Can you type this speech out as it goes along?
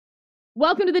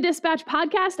Welcome to the Dispatch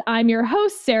Podcast. I'm your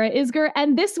host, Sarah Isger,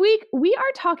 and this week we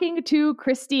are talking to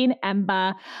Christine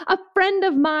Emba, a friend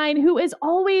of mine who is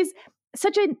always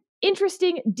such an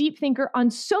interesting, deep thinker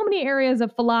on so many areas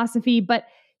of philosophy, but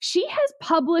she has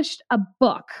published a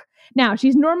book. Now,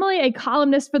 she's normally a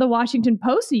columnist for the Washington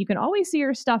Post, so you can always see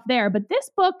her stuff there, but this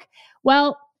book,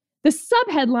 well, the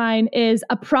subheadline is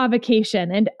a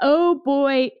provocation, and oh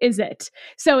boy, is it.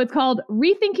 So it's called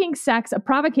Rethinking Sex, a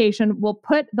Provocation. We'll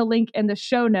put the link in the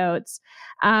show notes.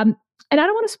 And I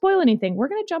don't want to spoil anything. We're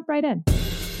going to jump right in.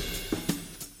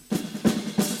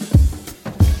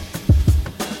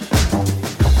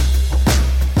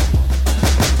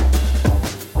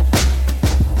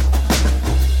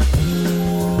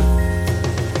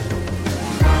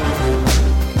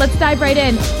 Let's dive right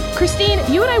in. Christine,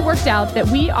 you and I worked out that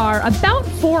we are about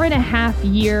 4.5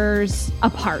 years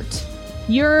apart.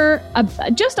 You're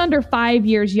just under 5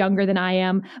 years younger than I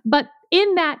am. But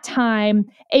in that time,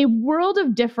 a world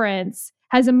of difference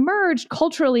has emerged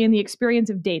culturally in the experience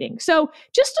of dating. So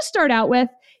just to start out with,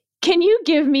 can you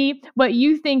give me what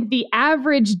you think the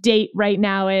average date right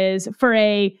now is for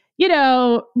a,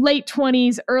 late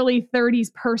 20s, early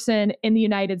 30s person in the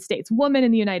United States, woman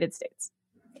in the United States?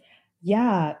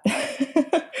 Yeah,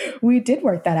 we did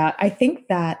work that out. I think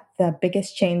that the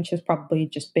biggest change has probably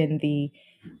just been the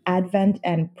advent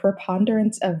and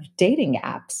preponderance of dating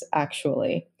apps,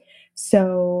 actually.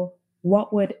 So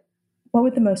what would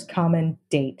the most common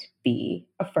date be,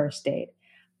 a first date?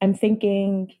 I'm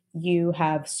thinking you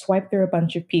have swiped through a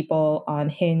bunch of people on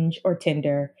Hinge or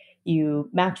Tinder, you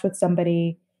match with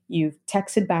somebody, you've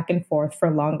texted back and forth for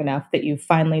long enough that you've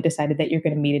finally decided that you're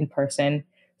going to meet in person.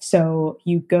 So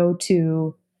you go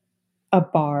to a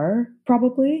bar,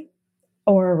 probably,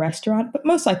 or a restaurant, but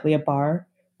most likely a bar,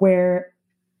 where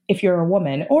if you're a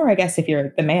woman, or I guess if you're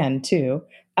the man too,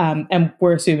 and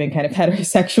we're assuming kind of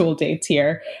heterosexual dates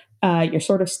here, you're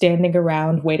sort of standing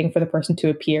around waiting for the person to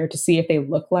appear to see if they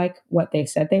look like what they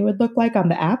said they would look like on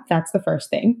the app. That's the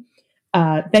first thing.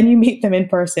 Then you meet them in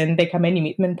person. They come in, you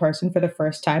meet them in person for the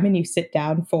first time, and you sit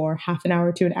down for half an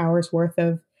hour to an hour's worth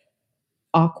of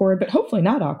awkward, but hopefully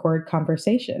not awkward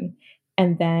conversation.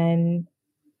 And then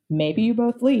maybe you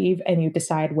both leave and you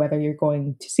decide whether you're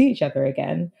going to see each other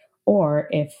again, or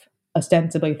if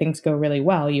ostensibly things go really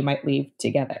well, you might leave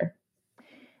together.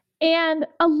 And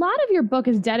a lot of your book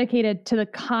is dedicated to the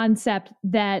concept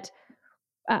that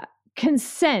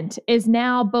consent is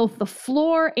now both the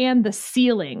floor and the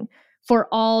ceiling for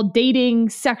all dating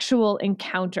sexual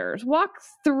encounters. Walk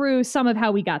through some of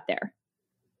how we got there.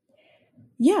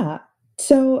 Yeah.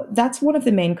 So that's one of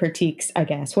the main critiques, I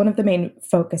guess, one of the main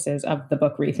focuses of the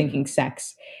book, Rethinking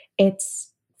Sex.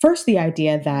 It's first the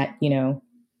idea that,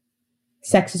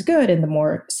 sex is good and the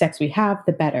more sex we have,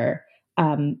 the better.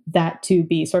 That to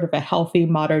be sort of a healthy,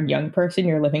 modern young person,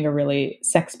 you're living a really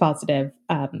sex positive,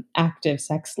 active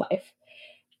sex life.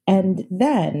 And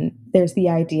then there's the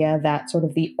idea that sort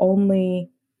of the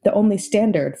only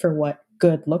standard for what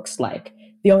good looks like,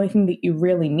 the only thing that you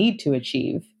really need to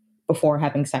achieve before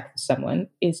having sex with someone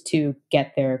is to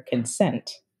get their consent.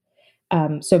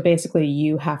 So basically,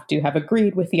 you have to have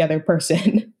agreed with the other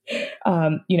person,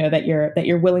 that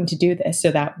you're willing to do this,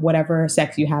 so that whatever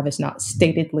sex you have is not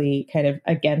statedly kind of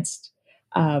against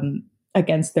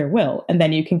their will, and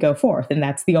then you can go forth, and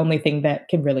that's the only thing that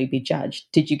can really be judged.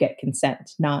 Did you get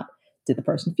consent? Not did the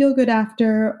person feel good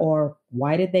after, or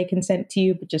why did they consent to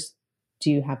you? But just,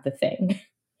 do you have the thing?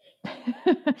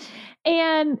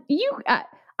 And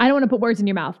I don't want to put words in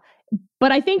your mouth,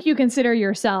 but I think you consider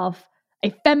yourself a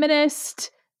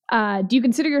feminist. Do you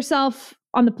consider yourself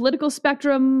on the political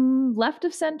spectrum, left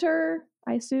of center,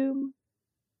 I assume?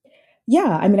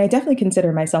 Yeah, I mean, I definitely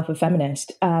consider myself a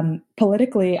feminist.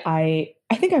 Politically, I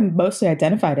think I'm mostly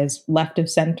identified as left of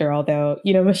center, although,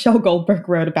 Michelle Goldberg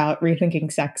wrote about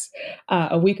rethinking sex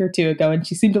a week or two ago, and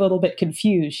she seemed a little bit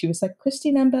confused. She was like,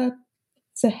 Christine Emba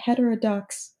is a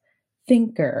heterodox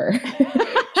thinker.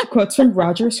 She quotes from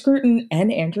Roger Scruton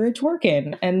and Andrea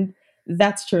Dworkin, and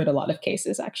that's true in a lot of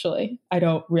cases, actually. I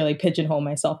don't really pigeonhole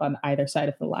myself on either side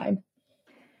of the line.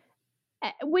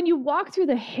 When you walk through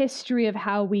the history of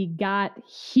how we got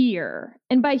here,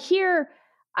 and by here,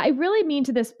 I really mean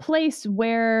to this place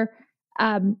where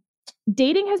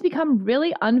dating has become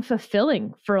really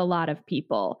unfulfilling for a lot of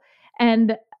people.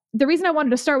 And the reason I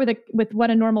wanted to start with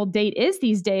what a normal date is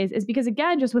these days is because,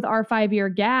 again, just with our 5-year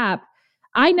gap,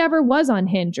 I never was on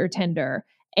Hinge or Tinder.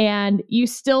 And you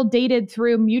still dated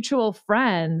through mutual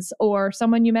friends or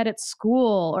someone you met at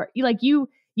school, or you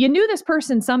knew this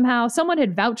person somehow. Someone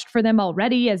had vouched for them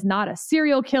already as not a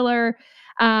serial killer.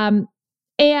 And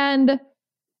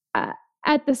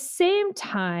at the same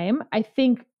time, I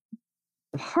think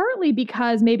partly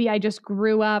because maybe I just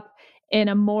grew up in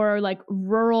a more like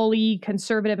rurally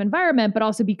conservative environment, but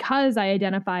also because I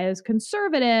identify as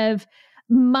conservative,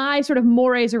 my sort of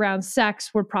mores around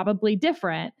sex were probably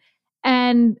different.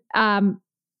 And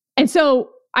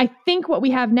so I think what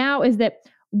we have now is that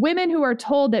women who are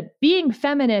told that being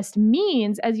feminist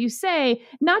means, as you say,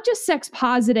 not just sex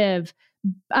positive,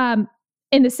 um,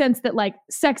 in the sense that like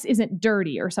sex isn't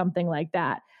dirty or something like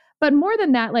that, but more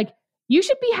than that, like you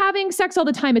should be having sex all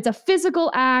the time. It's a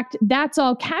physical act. That's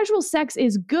all. Casual sex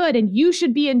is good, and you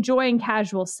should be enjoying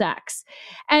casual sex.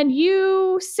 And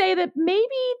you say that maybe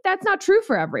that's not true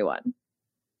for everyone.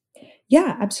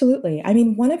 Yeah, absolutely. I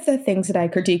mean, one of the things that I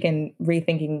critique in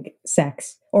Rethinking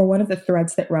Sex, or one of the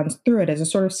threads that runs through it, is a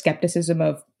sort of skepticism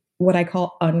of what I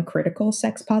call uncritical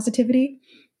sex positivity.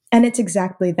 And it's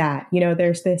exactly that.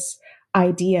 There's this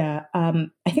idea, I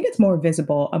think it's more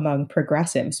visible among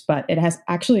progressives, but it has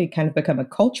actually kind of become a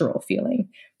cultural feeling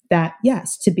that,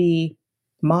 yes, to be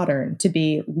modern, to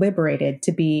be liberated,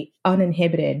 to be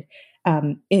uninhibited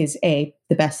is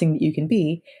the best thing that you can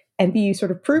be. And B, you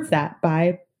sort of prove that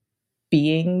by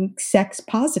being sex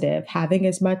positive, having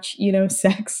as much,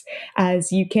 sex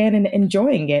as you can and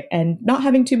enjoying it and not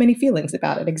having too many feelings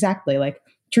about it. Exactly. Like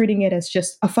treating it as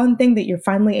just a fun thing that you're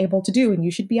finally able to do and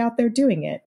you should be out there doing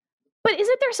it. But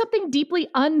isn't there something deeply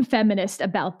unfeminist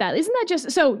about that? Isn't that just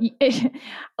so?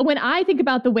 When I think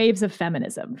about the waves of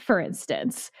feminism, for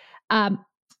instance,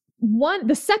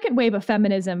 the second wave of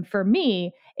feminism for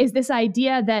me is this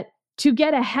idea that to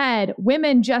get ahead,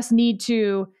 women just need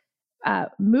to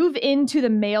move into the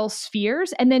male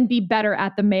spheres and then be better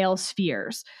at the male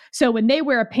spheres. So when they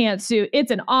wear a pantsuit,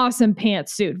 it's an awesome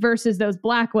pantsuit versus those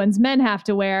black ones men have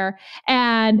to wear.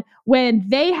 And when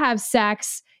they have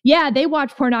sex, yeah, they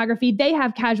watch pornography, they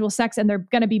have casual sex, and they're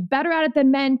going to be better at it than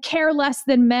men, care less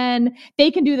than men. They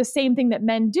can do the same thing that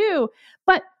men do.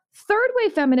 But third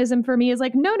wave feminism for me is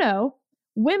like, no,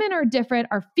 women are different.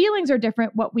 Our feelings are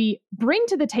different. What we bring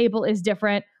to the table is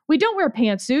different. We don't wear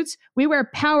pantsuits. We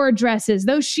wear power dresses.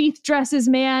 Those sheath dresses,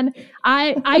 man.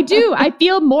 I do. I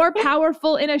feel more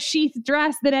powerful in a sheath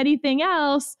dress than anything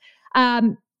else.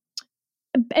 And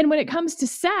when it comes to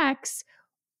sex,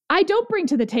 I don't bring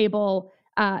to the table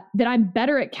that I'm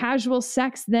better at casual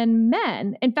sex than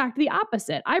men. In fact, the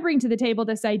opposite. I bring to the table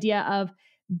this idea of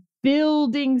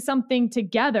building something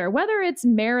together, whether it's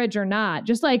marriage or not,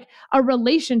 just like a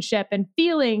relationship and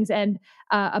feelings and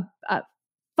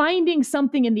finding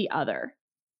something in the other.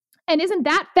 And isn't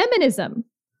that feminism?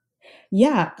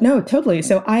 Yeah, no, totally.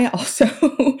 So I also,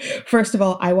 first of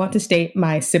all, I want to state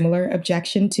my similar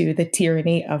objection to the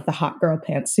tyranny of the hot girl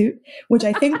pantsuit, which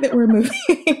I think that we're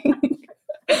moving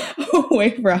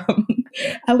away from.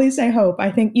 At least I hope. I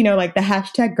think, like the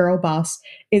hashtag girl boss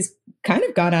is kind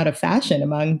of gone out of fashion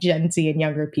among Gen Z and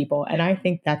younger people. And I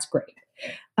think that's great.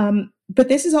 But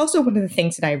this is also one of the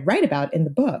things that I write about in the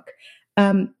book.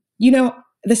 Um, you know,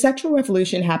 the sexual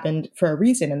revolution happened for a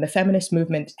reason, and the feminist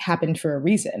movement happened for a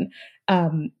reason.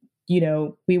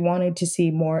 We wanted to see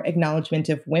more acknowledgement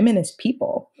of women as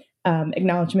people,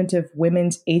 acknowledgement of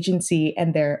women's agency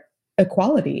and their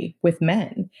equality with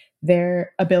men,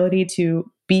 their ability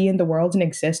to be in the world and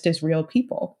exist as real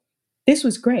people. This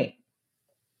was great.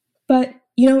 But,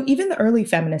 even the early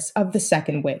feminists of the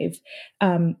second wave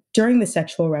during the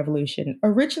sexual revolution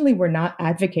originally were not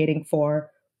advocating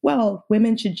for, well,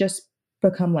 women should just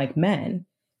become like men.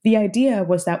 The idea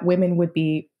was that women would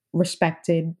be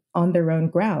respected on their own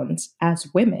grounds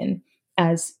as women,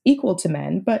 as equal to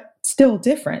men, but still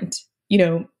different.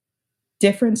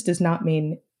 Difference does not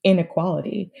mean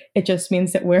inequality. It just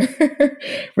means that we're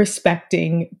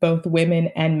respecting both women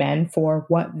and men for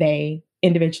what they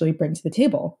individually bring to the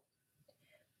table.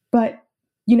 But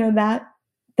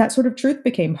that sort of truth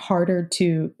became harder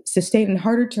to sustain and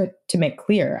harder to make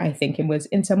clear, I think, and was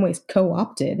in some ways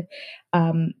co-opted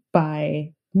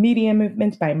by media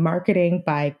movements, by marketing,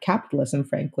 by capitalism,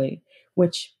 frankly,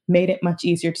 which made it much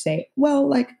easier to say, well,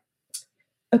 like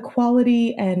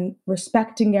equality and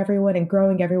respecting everyone and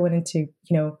growing everyone into,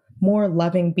 more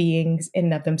loving beings in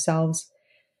and of themselves,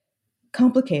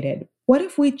 complicated. What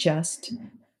if we just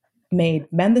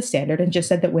made men the standard and just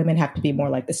said that women have to be more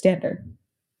like the standard?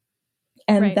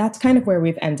 And Right. that's kind of where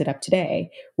we've ended up today,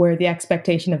 where the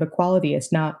expectation of equality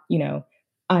is not,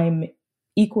 I'm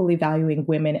equally valuing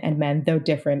women and men, though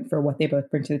different for what they both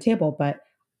bring to the table, but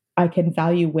I can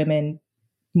value women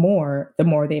more the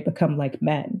more they become like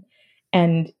men.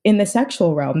 And in the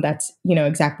sexual realm, that's,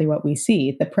 exactly what we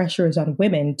see. The pressure is on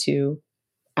women to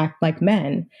act like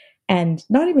men, and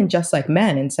not even just like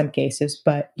men in some cases,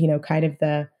 but, kind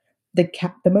of the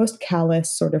most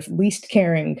callous, sort of least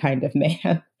caring kind of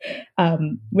man,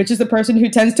 which is the person who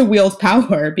tends to wield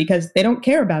power because they don't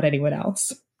care about anyone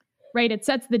else. Right. It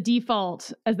sets the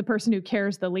default as the person who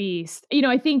cares the least. You know,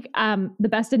 I think the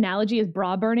best analogy is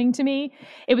bra burning to me.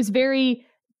 It was very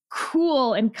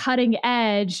cool and cutting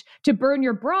edge to burn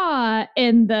your bra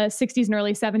in the 60s and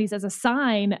early 70s as a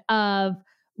sign of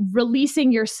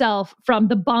releasing yourself from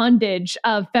the bondage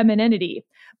of femininity.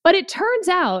 But it turns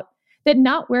out that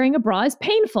not wearing a bra is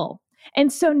painful.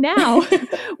 And so now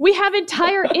we have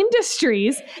entire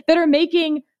industries that are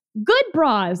making good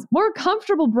bras, more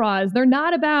comfortable bras. They're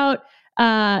not about,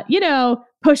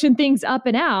 pushing things up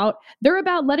and out. They're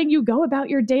about letting you go about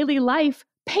your daily life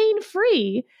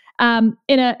pain-free, in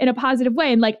a positive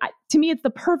way. And to me, it's the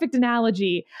perfect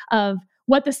analogy of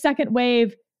what the second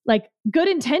wave, like, good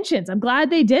intentions. I'm glad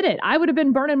they did it. I would have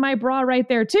been burning my bra right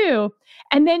there too.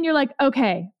 And then you're like,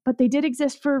 okay, but they did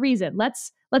exist for a reason.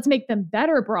 Let's make them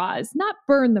better bras, not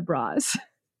burn the bras.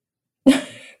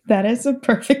 That is a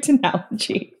perfect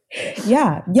analogy.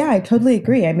 Yeah, I totally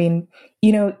agree. I mean,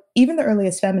 even the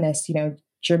earliest feminists,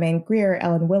 Germaine Greer,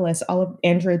 Ellen Willis, all of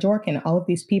Andrea Dworkin, all of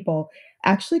these people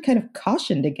actually kind of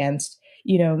cautioned against,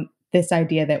 this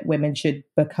idea that women should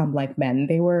become like men.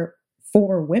 They were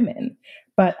for women.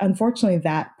 But unfortunately,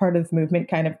 that part of the movement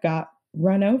kind of got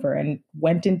run over and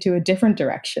went into a different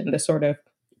direction, the sort of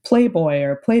Playboy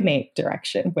or Playmate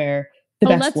direction, where the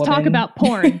best let's woman, talk about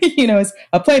porn. Is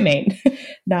a Playmate.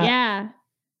 Yeah.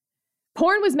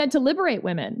 Porn was meant to liberate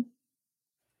women.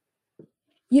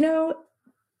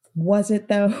 Was it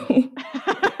though?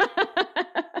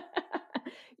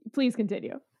 Please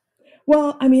continue.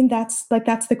 Well, I mean, that's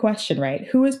the question, right?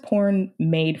 Who is porn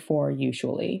made for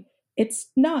usually? It's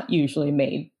not usually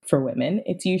made for women.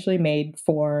 It's usually made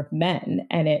for men.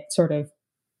 And it sort of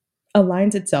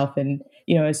aligns itself and,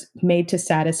 is made to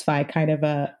satisfy kind of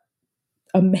a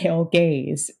male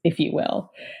gaze, if you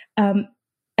will. And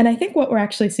I think what we're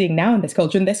actually seeing now in this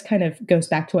culture, and this kind of goes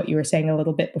back to what you were saying a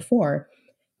little bit before,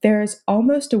 there's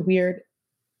almost a weird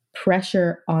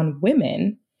pressure on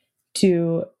women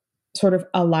to sort of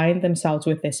align themselves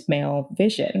with this male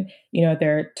vision.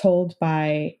 They're told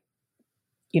by,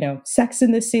 Sex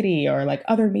and the City or like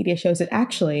other media shows that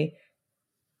actually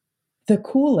the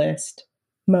coolest,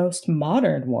 most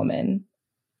modern woman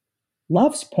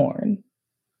loves porn.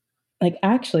 Like,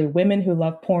 actually, women who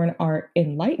love porn are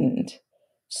enlightened.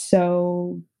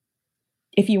 So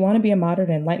if you want to be a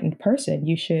modern, enlightened person,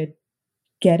 you should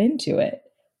get into it.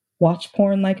 Watch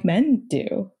porn like men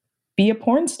do. Be a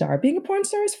porn star. Being a porn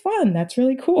star is fun. That's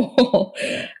really cool.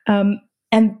 And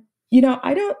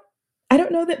I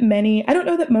don't know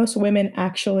that most women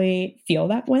actually feel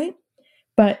that way,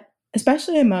 but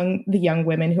especially among the young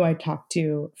women who I talked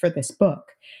to for this book,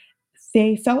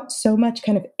 they felt so much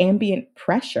kind of ambient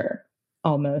pressure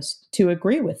almost to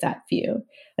agree with that view,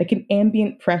 like an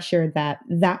ambient pressure that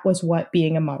was what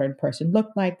being a modern person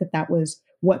looked like, that was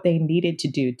what they needed to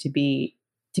do to be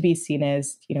seen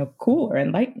as, cool or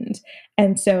enlightened.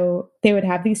 And so they would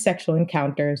have these sexual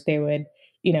encounters. They would,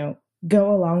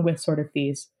 go along with sort of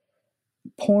these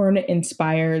porn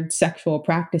inspired sexual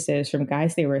practices from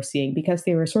guys they were seeing because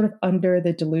they were sort of under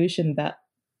the delusion that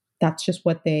that's just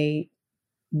what they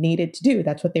needed to do.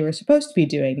 That's what they were supposed to be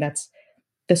doing. That's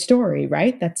the story,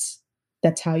 right? That's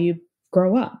how you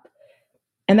grow up.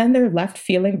 And then they're left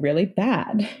feeling really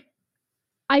bad.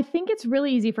 I think it's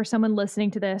really easy for someone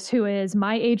listening to this who is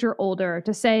my age or older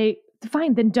to say,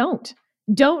 fine, then don't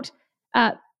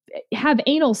have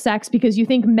anal sex because you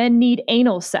think men need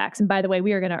anal sex. And by the way,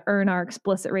 we are going to earn our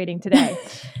explicit rating today.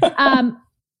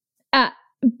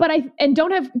 But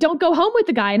don't go home with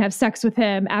the guy and have sex with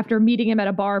him after meeting him at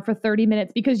a bar for 30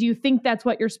 minutes because you think that's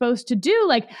what you're supposed to do.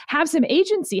 Like, have some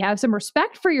agency, have some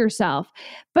respect for yourself.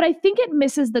 But I think it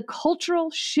misses the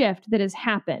cultural shift that has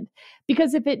happened,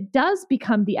 because if it does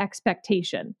become the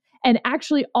expectation and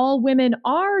actually all women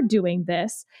are doing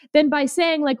this, then by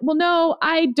saying like, well, no,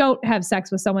 I don't have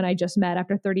sex with someone I just met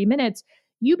after 30 minutes,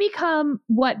 you become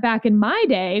what back in my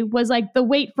day was like the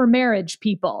wait for marriage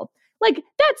people. Like,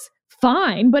 that's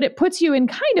fine, but it puts you in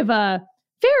kind of a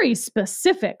very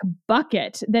specific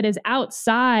bucket that is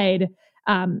outside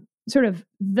sort of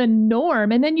the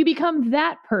norm. And then you become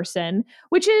that person,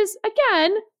 which is,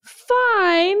 again,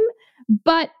 fine.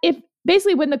 But if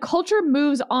basically when the culture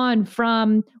moves on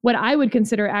from what I would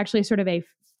consider actually sort of a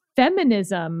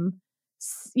feminism,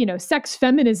 sex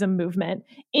feminism movement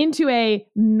into a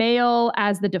male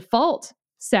as the default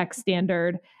sex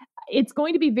standard, it's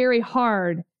going to be very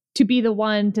hard to be the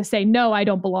one to say, no, I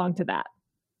don't belong to that.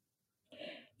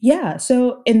 Yeah.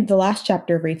 So in the last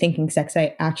chapter of Rethinking Sex,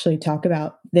 I actually talk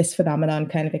about this phenomenon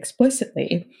kind of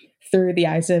explicitly through the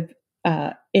eyes of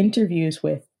interviews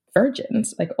with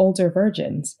virgins, like older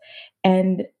virgins,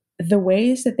 and the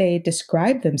ways that they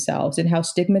describe themselves and how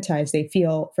stigmatized they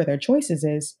feel for their choices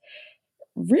is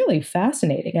really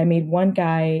fascinating. I mean, one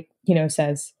guy,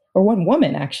 says, or one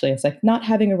woman actually, is like not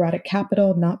having erotic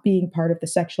capital, not being part of the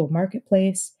sexual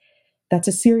marketplace. That's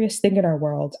a serious thing in our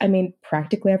world. I mean,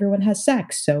 practically everyone has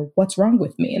sex, so what's wrong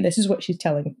with me? And this is what she's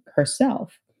telling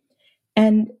herself.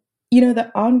 And,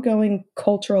 the ongoing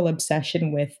cultural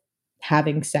obsession with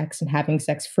having sex and having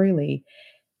sex freely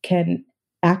can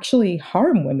actually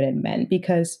harm women and men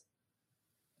because,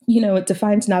 it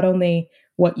defines not only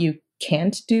what you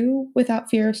can't do without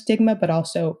fear of stigma, but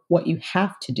also what you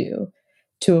have to do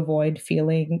to avoid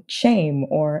feeling shame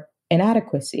or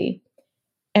inadequacy.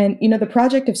 And, the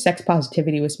project of sex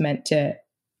positivity was meant to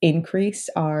increase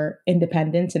our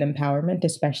independence and empowerment,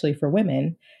 especially for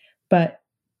women. But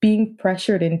being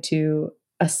pressured into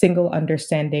a single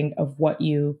understanding of what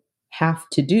you have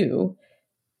to do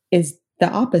is the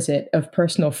opposite of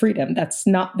personal freedom. That's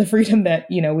not the freedom that,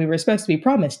 we were supposed to be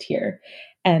promised here.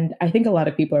 And I think a lot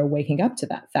of people are waking up to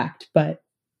that fact, but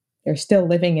they're still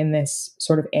living in this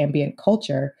sort of ambient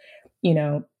culture. You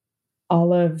know,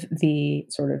 all of the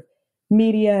sort of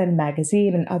media and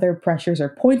magazine and other pressures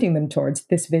are pointing them towards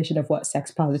this vision of what sex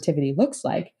positivity looks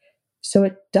like. So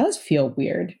it does feel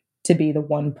weird to be the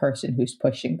one person who's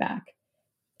pushing back.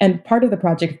 And part of the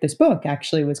project of this book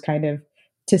actually was kind of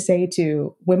to say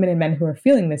to women and men who are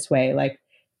feeling this way, like,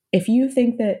 if you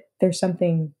think that there's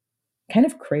something kind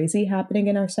of crazy happening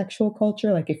in our sexual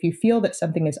culture, like if you feel that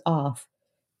something is off,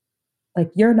 like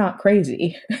you're not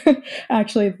crazy.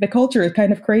 Actually, the culture is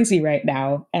kind of crazy right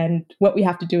now. And what we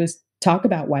have to do is talk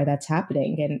about why that's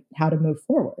happening and how to move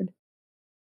forward.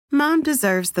 Mom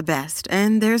deserves the best,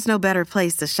 and there's no better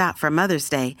place to shop for Mother's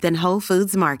Day than Whole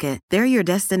Foods Market. They're your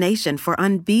destination for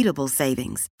unbeatable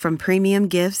savings, from premium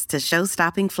gifts to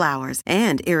show-stopping flowers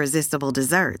and irresistible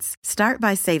desserts. Start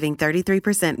by saving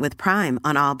 33% with Prime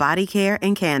on all body care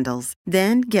and candles.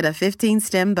 Then get a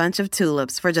 15-stem bunch of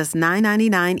tulips for just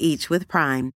 $9.99 each with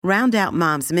Prime. Round out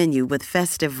Mom's menu with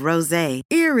festive rosé,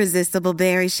 irresistible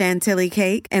berry chantilly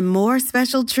cake, and more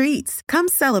special treats. Come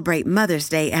celebrate Mother's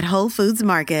Day at Whole Foods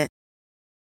Market.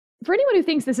 For anyone who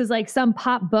thinks this is like some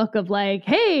pop book of like,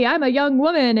 hey, I'm a young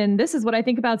woman and this is what I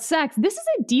think about sex, this is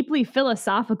a deeply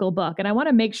philosophical book. And I want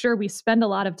to make sure we spend a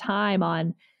lot of time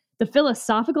on the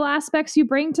philosophical aspects you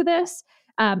bring to this,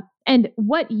 and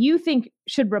what you think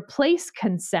should replace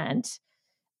consent,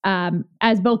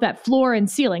 as both that floor and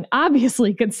ceiling.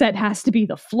 Obviously, consent has to be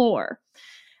the floor.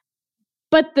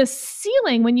 But the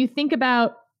ceiling, when you think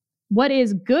about what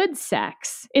is good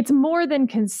sex, it's more than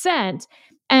consent.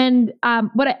 And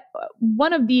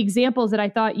one of the examples that I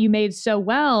thought you made so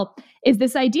well is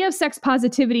this idea of sex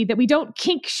positivity, that we don't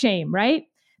kink shame, right?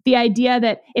 The idea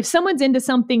that if someone's into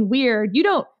something weird, you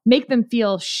don't make them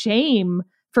feel shame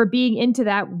for being into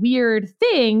that weird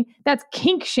thing. That's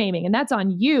kink shaming, and that's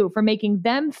on you for making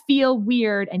them feel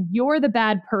weird, and you're the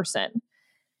bad person.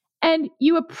 And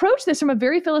you approach this from a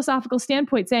very philosophical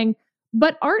standpoint, saying,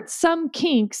 but aren't some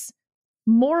kinks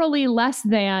morally less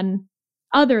than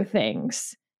other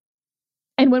things?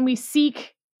 And when we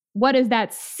seek what is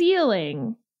that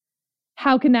ceiling,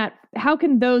 how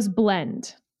can those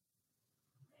blend?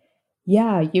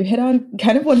 Yeah, you hit on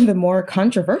kind of one of the more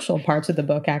controversial parts of the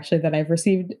book, actually, that I've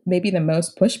received maybe the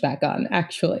most pushback on,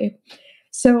 actually.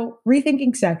 So,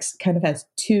 Rethinking Sex kind of has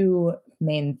two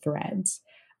main threads.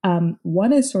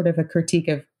 One is sort of a critique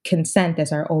of consent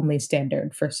as our only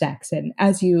standard for sex. And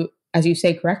as you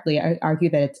say correctly, I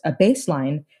argue that it's a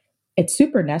baseline. It's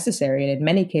super necessary. And in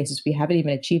many cases, we haven't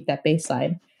even achieved that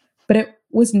baseline. But it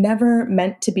was never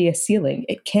meant to be a ceiling.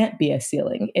 It can't be a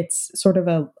ceiling. It's sort of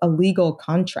a legal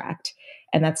contract.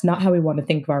 And that's not how we want to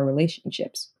think of our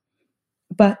relationships.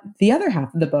 But the other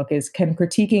half of the book is kind of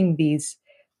critiquing these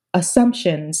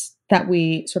assumptions that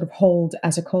we sort of hold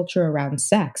as a culture around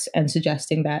sex and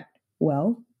suggesting that,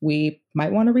 well, we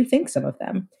might want to rethink some of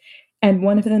them. And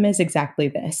one of them is exactly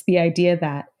this: the idea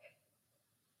that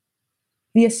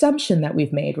the assumption that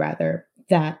we've made, rather,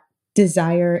 that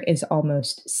desire is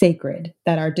almost sacred,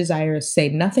 that our desires say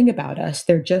nothing about us,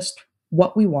 they're just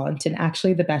what we want. And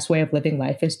actually, the best way of living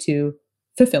life is to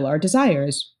fulfill our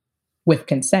desires with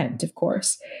consent, of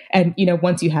course. And,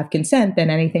 once you have consent, then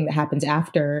anything that happens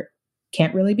after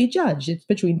can't really be judged. It's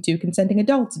between two consenting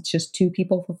adults. It's just two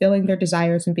people fulfilling their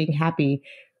desires and being happy.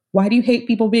 Why do you hate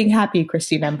people being happy,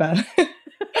 Christine Emba?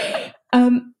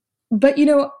 But,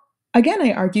 again,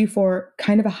 I argue for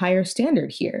kind of a higher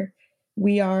standard here.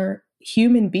 We are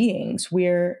human beings.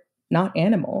 We're not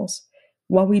animals.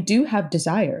 While we do have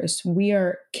desires, we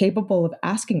are capable of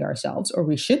asking ourselves, or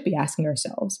we should be asking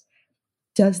ourselves,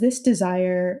 does this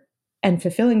desire and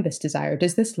fulfilling this desire,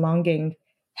 does this longing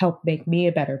help make me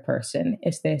a better person?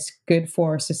 Is this good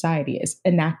for society? Is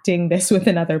enacting this with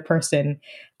another person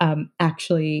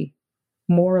actually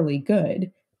morally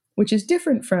good? Which is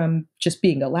different from just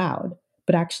being allowed,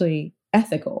 but actually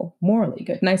ethical, morally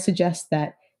good. And I suggest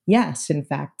that, yes, in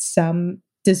fact, some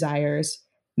desires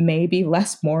may be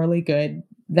less morally good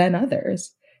than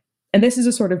others. And this is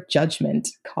a sort of judgment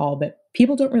call that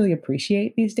people don't really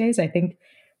appreciate these days. I think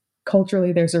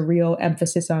culturally there's a real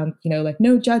emphasis on, like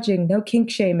no judging, no kink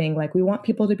shaming, like we want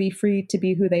people to be free to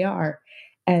be who they are.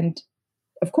 And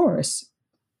of course,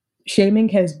 shaming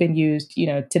has been used,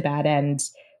 to bad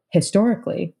ends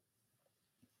historically.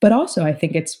 But also I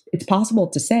think it's possible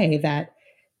to say that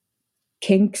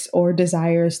kinks or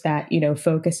desires that,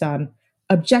 focus on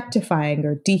objectifying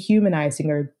or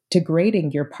dehumanizing or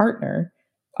degrading your partner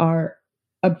are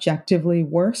objectively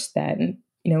worse than,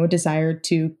 a desire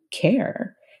to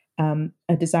care,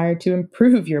 a desire to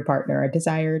improve your partner, a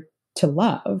desire to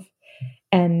love.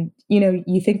 And,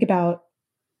 you think about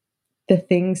the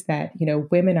things that,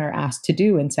 women are asked to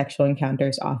do in sexual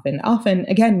encounters often,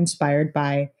 again, inspired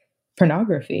by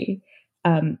pornography.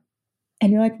 And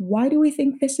you're like, why do we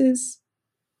think this is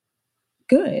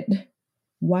good?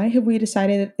 Why have we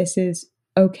decided that this is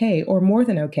okay, or more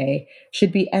than okay,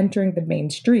 should be entering the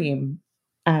mainstream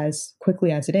as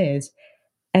quickly as it is?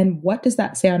 And what does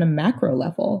that say on a macro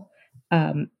level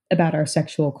about our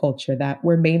sexual culture, that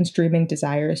we're mainstreaming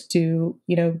desires to,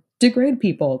 degrade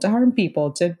people, to harm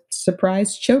people, to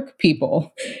surprise choke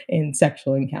people in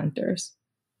sexual encounters?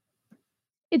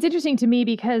 It's interesting to me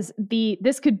because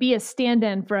this could be a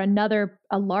stand-in for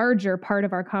a larger part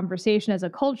of our conversation as a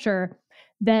culture,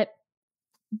 that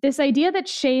this idea that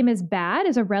shame is bad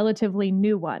is a relatively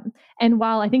new one. And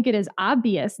while I think it is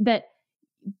obvious that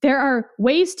there are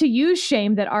ways to use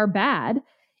shame that are bad,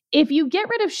 if you get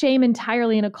rid of shame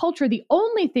entirely in a culture, the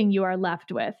only thing you are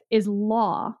left with is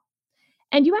law.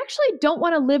 And you actually don't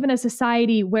want to live in a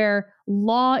society where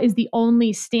law is the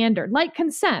only standard, like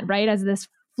consent, right? As this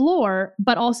floor,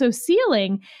 but also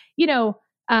ceiling,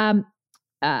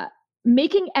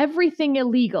 making everything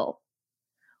illegal.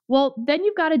 Well, then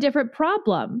you've got a different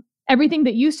problem. Everything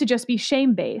that used to just be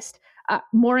shame-based,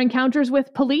 more encounters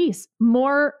with police,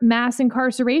 more mass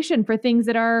incarceration for things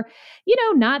that are,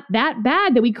 not that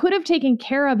bad, that we could have taken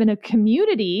care of in a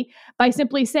community by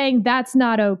simply saying that's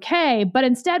not okay. But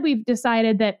instead we've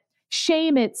decided that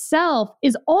shame itself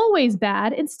is always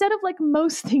bad, instead of like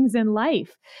most things in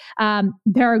life.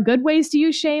 There are good ways to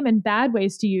use shame and bad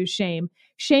ways to use shame.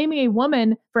 Shaming a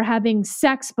woman for having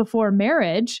sex before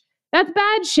marriage, that's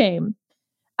bad shame.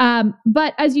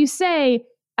 But as you say,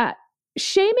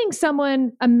 shaming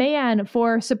a man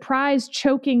for surprise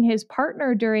choking his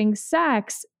partner during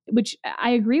sex, which I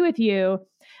agree with you.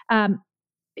 Again,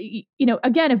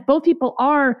 if both people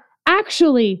are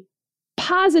actually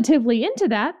positively into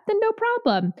that, then no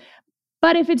problem.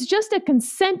 But if it's just a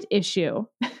consent issue,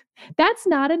 that's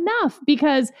not enough,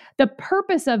 because the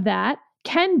purpose of that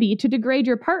can be to degrade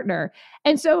your partner.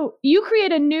 And so you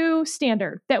create a new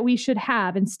standard that we should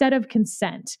have instead of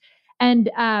consent. And,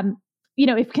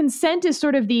 if consent is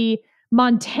sort of the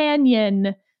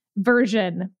Montaignean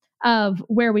version of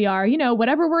where we are,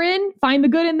 whatever we're in, find the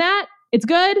good in that. It's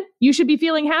good. You should be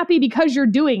feeling happy because you're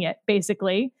doing it,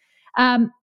 basically.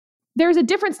 There's a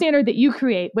different standard that you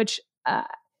create, which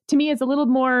to me is a little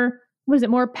more,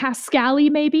 more Pascal-y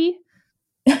maybe?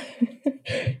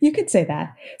 You could say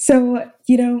that. So,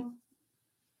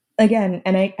 again,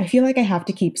 and I feel like I have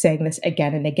to keep saying this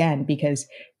again and again, because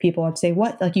people would say,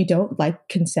 what, like you don't like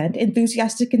consent?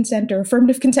 Enthusiastic consent or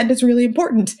affirmative consent is really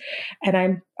important.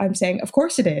 And I'm saying, of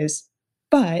course it is,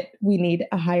 but we need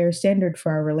a higher standard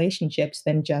for our relationships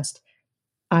than just,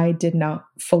 I did not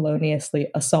feloniously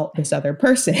assault this other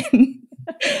person.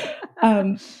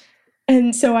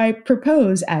 And so I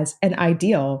propose as an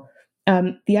ideal,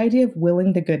 the idea of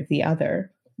willing the good of the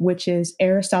other, which is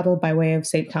Aristotle by way of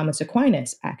St. Thomas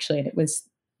Aquinas, actually, and it was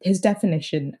his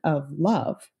definition of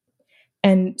love.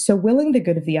 And so willing the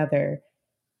good of the other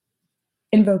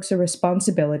invokes a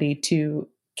responsibility to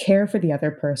care for the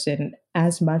other person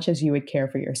as much as you would care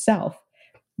for yourself.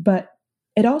 But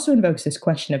it also invokes this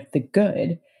question of the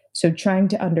good. So trying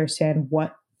to understand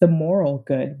what the moral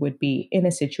good would be in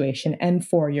a situation and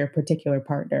for your particular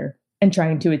partner, and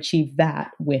trying to achieve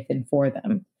that with and for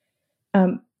them.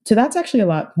 So that's actually a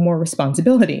lot more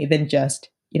responsibility than just,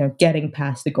 getting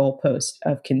past the goalpost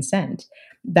of consent.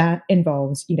 That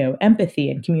involves, empathy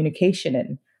and communication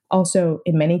and also,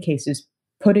 in many cases,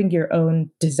 putting your own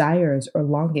desires or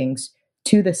longings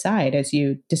to the side as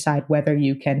you decide whether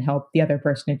you can help the other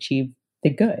person achieve the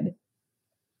good.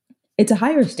 It's a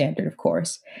higher standard, of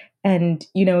course. And,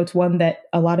 it's one that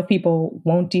a lot of people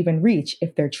won't even reach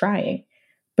if they're trying.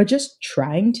 But just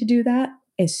trying to do that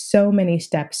is so many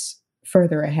steps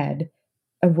further ahead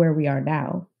of where we are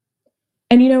now.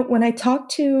 And, when I talk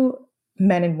to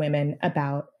men and women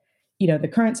about,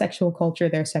 the current sexual culture,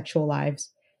 their sexual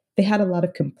lives, they had a lot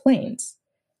of complaints.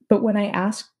 But when I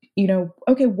asked,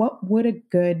 okay, what would a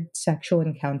good sexual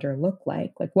encounter look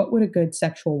like? Like, what would a good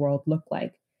sexual world look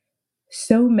like?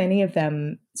 So many of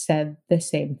them said the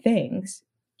same things.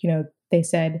 They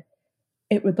said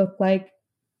it would look like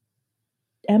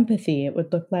empathy. It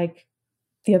would look like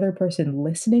the other person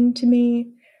listening to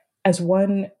me. As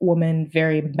one woman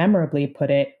very memorably put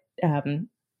it,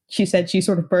 she said she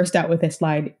sort of burst out with this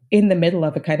line in the middle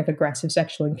of a kind of aggressive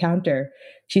sexual encounter.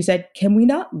 She said, "Can we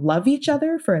not love each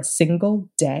other for a single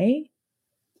day?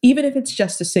 Even if it's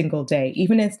just a single day,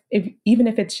 even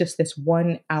if it's just this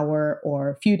 1 hour or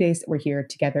a few days that we're here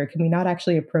together, can we not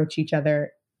actually approach each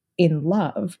other in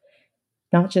love,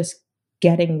 not just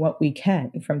getting what we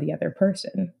can from the other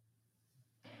person?"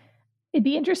 It'd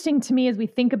be interesting to me as we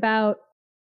think about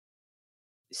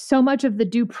so much of the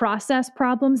due process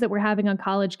problems that we're having on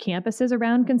college campuses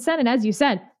around consent. And as you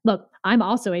said, look, I'm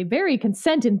also a very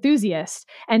consent enthusiast,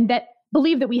 and that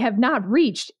believe that we have not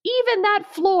reached even that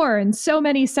floor in so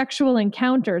many sexual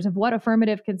encounters of what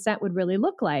affirmative consent would really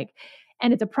look like.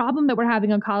 And it's a problem that we're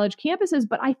having on college campuses.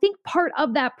 But I think part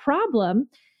of that problem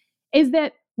is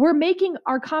that we're making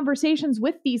our conversations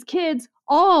with these kids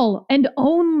all and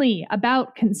only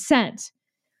about consent.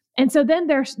 And so then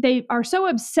they are so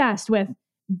obsessed with,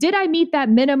 did I meet that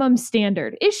minimum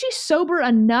standard? Is she sober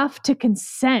enough to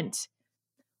consent?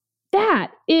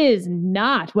 That is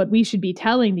not what we should be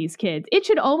telling these kids. It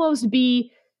should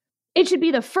be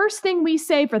the first thing we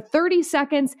say for 30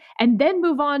 seconds and then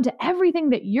move on to everything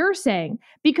that you're saying,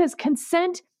 because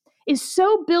consent is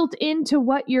so built into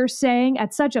what you're saying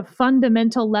at such a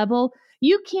fundamental level.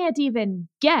 You can't even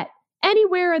get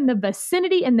anywhere in the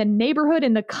vicinity, in the neighborhood,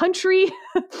 in the country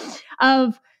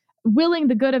of willing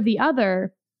the good of the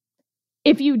other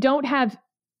if you don't have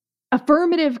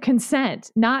affirmative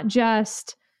consent, not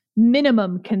just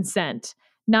minimum consent,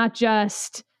 not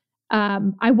just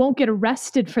I won't get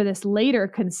arrested for this later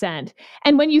consent.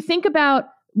 And when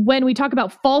we talk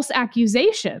about false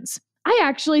accusations, I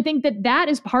actually think that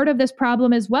is part of this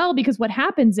problem as well, because what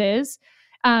happens is,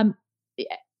 for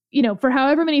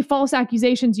however many false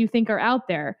accusations you think are out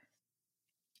there,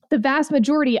 the vast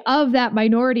majority of that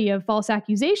minority of false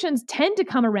accusations tend to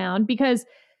come around because,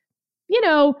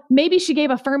 maybe she gave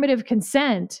affirmative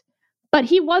consent, but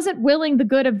he wasn't willing the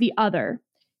good of the other.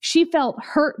 She felt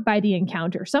hurt by the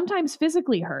encounter, sometimes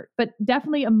physically hurt, but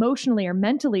definitely emotionally or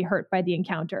mentally hurt by the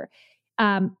encounter.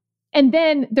 And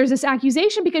then there's this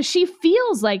accusation because she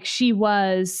feels like she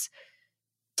was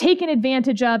taken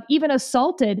advantage of, even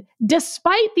assaulted,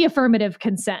 despite the affirmative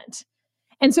consent.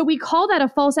 And so we call that a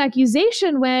false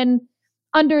accusation when,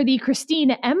 under the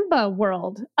Christine Emba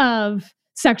world of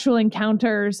sexual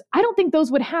encounters, I don't think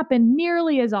those would happen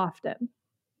nearly as often.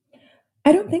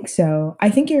 I don't think so.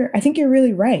 I think you're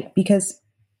really right, because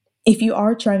if you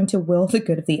are trying to will the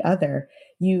good of the other,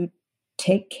 you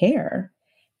take care.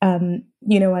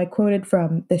 I quoted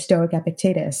from the Stoic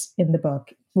Epictetus in the book,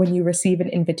 when you receive an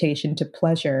invitation to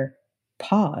pleasure,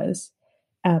 pause.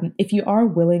 If you are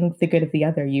willing the good of the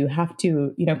other, you have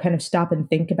to, kind of stop and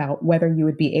think about whether you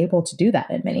would be able to do that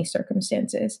in many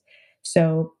circumstances.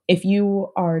 So if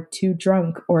you are too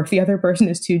drunk, or if the other person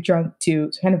is too drunk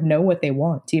to kind of know what they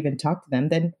want to even talk to them,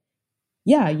 then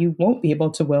yeah, you won't be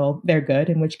able to will their good,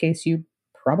 in which case you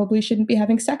probably shouldn't be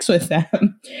having sex with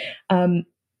them.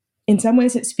 In some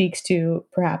ways, it speaks to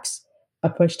perhaps a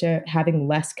push to having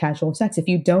less casual sex. If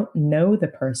you don't know the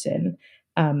person,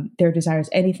 their desires,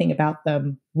 anything about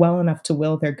them well enough to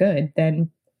will their good,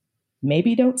 then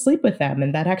maybe don't sleep with them.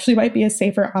 And that actually might be a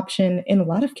safer option in a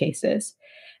lot of cases.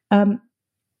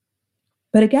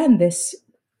 But again, this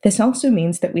also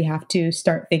means that we have to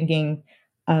start thinking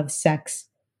of sex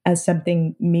as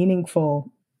something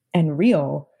meaningful and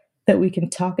real that we can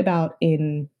talk about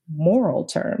in moral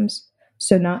terms.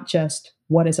 So not just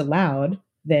what is allowed,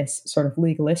 this sort of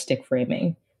legalistic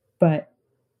framing, but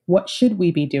what should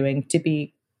we be doing to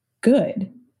be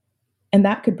good? And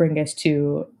that could bring us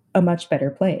to a much better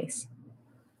place.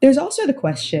 There's also the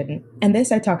question, and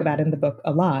this I talk about in the book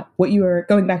a lot,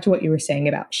 going back to what you were saying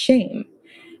about shame.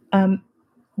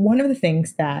 One of the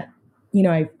things that,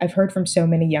 I've heard from so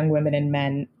many young women and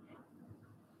men,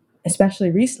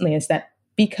 especially recently, is that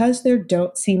because there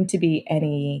don't seem to be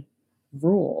any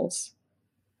rules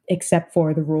except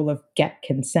for the rule of get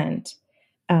consent,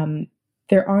 um,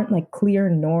 there aren't like clear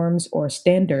norms or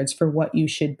standards for what you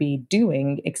should be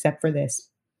doing except for this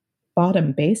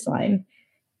bottom baseline.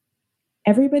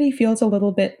 Everybody feels a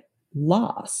little bit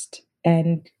lost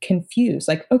and confused.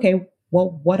 Like, okay,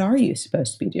 well, what are you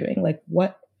supposed to be doing? Like,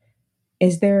 what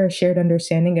is there a shared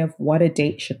understanding of what a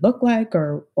date should look like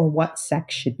or what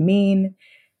sex should mean?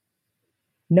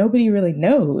 Nobody really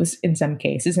knows in some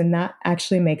cases, and that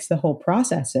actually makes the whole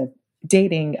process of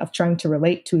dating, of trying to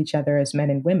relate to each other as men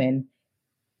and women,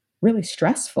 really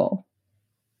stressful.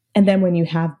 And then when you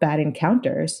have bad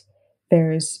encounters,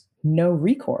 there's no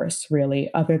recourse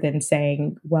really other than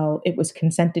saying, well, it was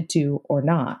consented to or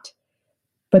not.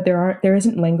 But there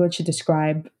isn't language to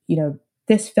describe,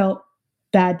 this felt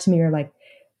bad to me, or like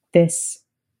this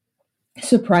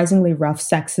surprisingly rough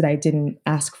sex that I didn't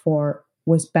ask for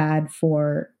was bad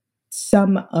for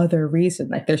some other reason.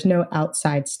 Like there's no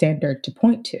outside standard to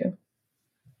point to.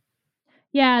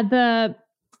 Yeah,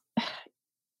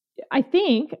 I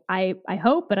think, I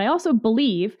hope, but I also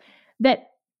believe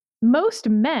that most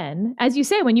men, as you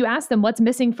say, when you ask them what's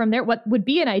missing from what would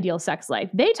be an ideal sex life,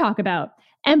 they talk about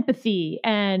empathy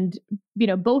and,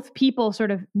 both people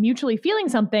sort of mutually feeling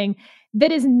something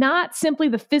that is not simply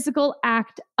the physical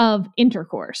act of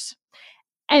intercourse.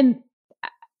 And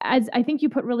as I think you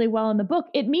put really well in the book,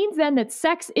 it means then that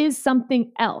sex is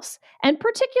something else. And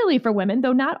particularly for women,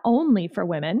 though not only for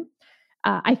women,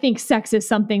 I think sex is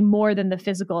something more than the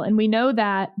physical. And we know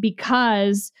that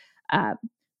because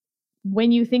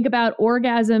when you think about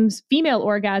orgasms, female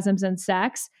orgasms and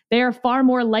sex, they are far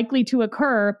more likely to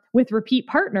occur with repeat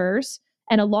partners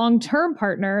and a long-term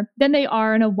partner than they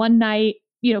are in a one-night,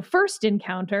 first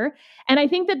encounter. And I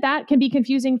think that can be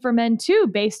confusing for men too,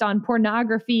 based on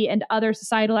pornography and other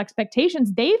societal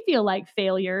expectations. They feel like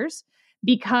failures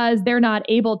because they're not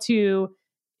able to,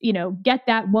 get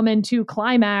that woman to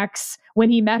climax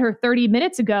when he met her 30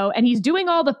 minutes ago, and he's doing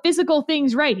all the physical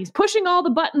things right. He's pushing all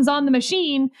the buttons on the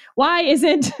machine. Why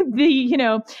isn't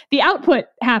the output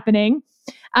happening?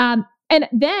 And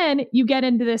then you get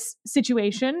into this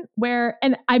situation where,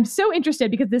 and I'm so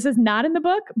interested because this is not in the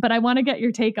book, but I want to get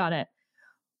your take on it,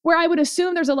 where I would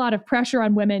assume there's a lot of pressure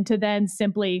on women to then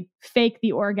simply fake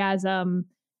the orgasm.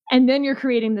 And then you're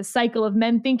creating this cycle of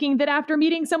men thinking that after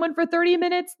meeting someone for 30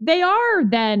 minutes, they are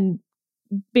then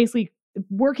basically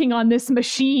working on this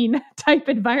machine type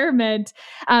environment.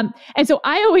 And so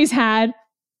I always had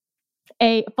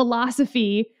a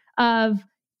philosophy of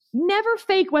never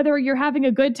fake whether you're having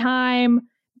a good time,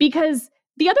 because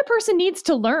the other person needs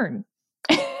to learn.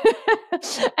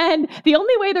 And the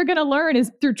only way they're going to learn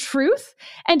is through truth.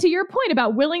 And to your point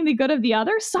about willing the good of the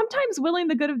other, sometimes willing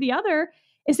the good of the other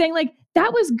is saying like,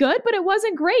 that was good, but it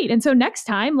wasn't great. And so next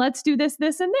time, let's do this,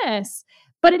 this, and this.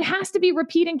 But it has to be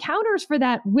repeat encounters for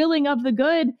that willing of the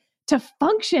good to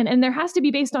function. And there has to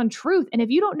be based on truth. And if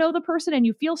you don't know the person and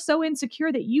you feel so insecure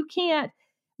that you can't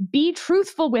be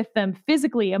truthful with them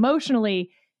physically, emotionally,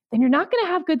 then you're not going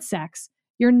to have good sex.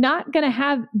 You're not going to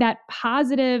have that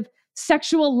positive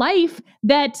sexual life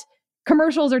that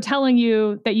commercials are telling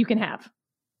you that you can have.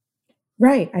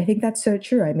 Right. I think that's so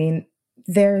true. I mean,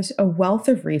 there's a wealth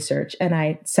of research, and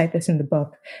I cite this in the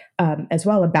book as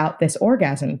well, about this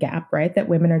orgasm gap, right? That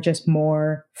women are just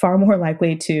far more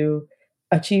likely to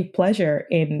achieve pleasure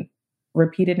in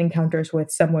repeated encounters with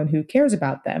someone who cares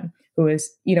about them, who is,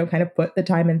 kind of put the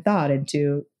time and thought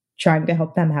into trying to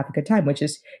help them have a good time, which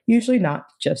is usually not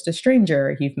just a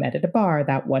stranger you've met at a bar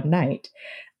that one night.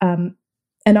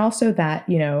 And also that,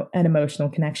 an emotional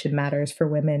connection matters for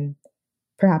women,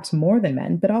 perhaps more than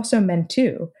men, but also men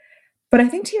too. But I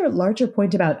think to your larger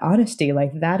point about honesty, I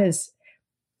think that is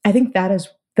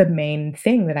the main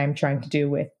thing that I'm trying to do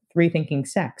with Rethinking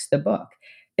Sex, the book,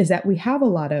 is that we have a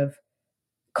lot of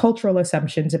cultural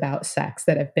assumptions about sex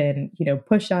that have been,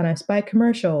 pushed on us by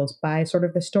commercials, by sort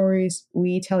of the stories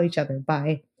we tell each other,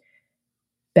 by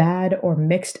bad or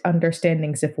mixed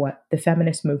understandings of what the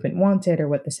feminist movement wanted or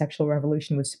what the sexual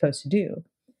revolution was supposed to do.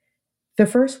 The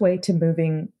first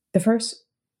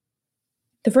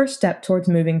step towards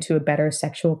moving to a better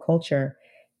sexual culture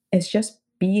is just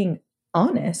being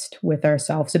honest with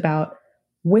ourselves about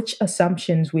which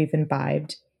assumptions we've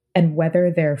imbibed and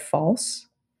whether they're false,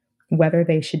 whether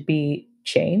they should be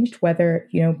changed, whether,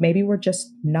 maybe we're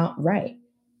just not right.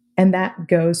 And that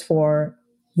goes for,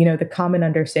 the common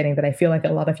understanding that I feel like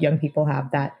a lot of young people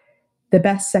have, that the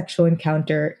best sexual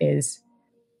encounter is,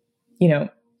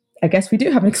 I guess we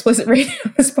do have an explicit rating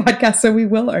on this podcast, so we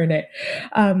will earn it.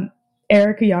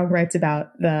 Erica Young wrote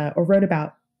about the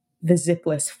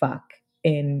zipless fuck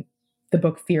in the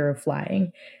book Fear of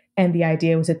Flying. And the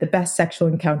idea was that the best sexual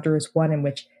encounter is one in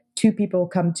which two people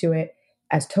come to it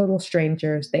as total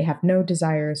strangers. They have no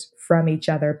desires from each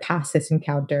other past this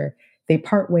encounter. They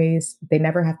part ways. They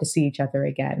never have to see each other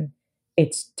again.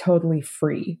 It's totally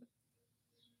free.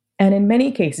 And in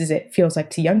many cases, it feels like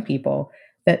to young people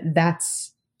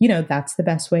that's the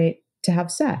best way to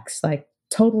have sex. Like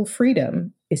total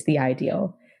freedom is the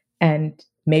ideal. And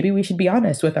maybe we should be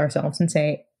honest with ourselves and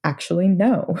say, actually,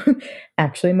 no.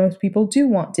 Actually, most people do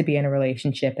want to be in a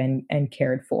relationship and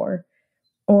cared for.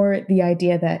 Or the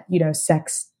idea that,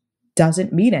 sex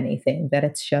doesn't mean anything, that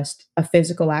it's just a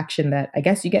physical action that I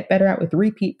guess you get better at with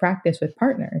repeat practice with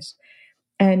partners.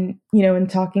 And, in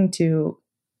talking to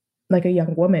like a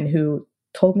young woman who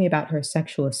told me about her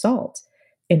sexual assault,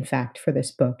 in fact, for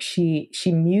this book, she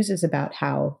muses about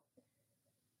how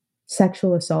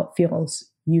sexual assault feels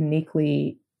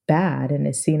uniquely bad and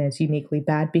is seen as uniquely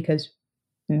bad because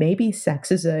maybe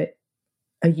sex is a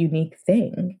unique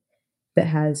thing that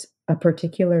has a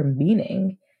particular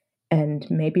meaning, and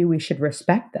maybe we should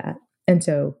respect that. And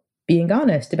so being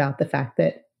honest about the fact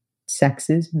that sex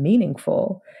is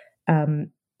meaningful,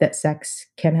 that sex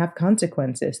can have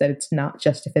consequences, that it's not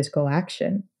just a physical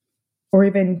action. Or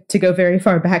even to go very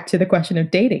far back to the question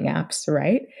of dating apps,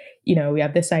 right? We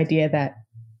have this idea that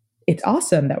it's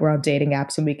awesome that we're on dating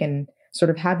apps and we can sort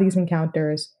of have these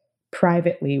encounters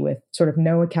privately with sort of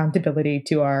no accountability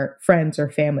to our friends or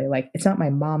family. Like, it's not my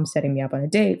mom setting me up on a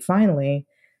date, finally.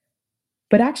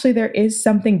 But actually, there is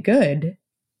something good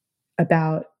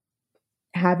about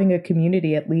having a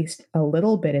community at least a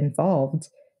little bit involved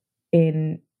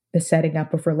in the setting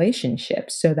up of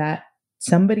relationships so that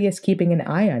somebody is keeping an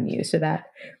eye on you, so that,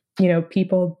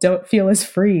 people don't feel as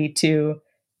free to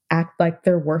act like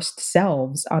their worst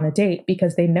selves on a date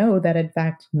because they know that, in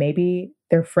fact, maybe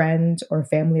their friends or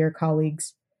family or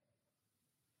colleagues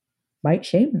might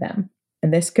shame them.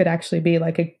 And this could actually be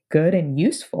like a good and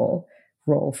useful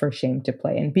role for shame to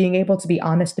play. And being able to be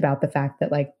honest about the fact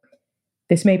that, like,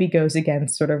 this maybe goes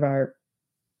against sort of our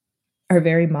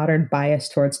very modern bias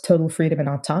towards total freedom and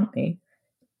autonomy.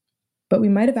 But we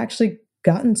might have actually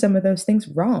gotten some of those things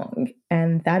wrong.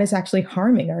 And that is actually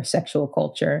harming our sexual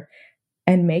culture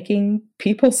and making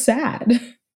people sad.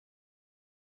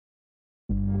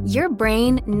 Your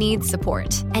brain needs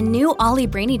support, and new Ollie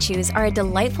Brainy Chews are a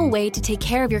delightful way to take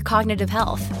care of your cognitive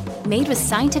health. Made with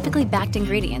scientifically backed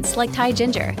ingredients like Thai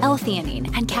ginger,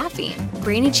 L-theanine, and caffeine,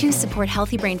 Brainy Chews support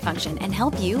healthy brain function and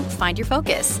help you find your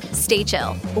focus, stay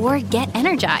chill, or get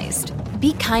energized.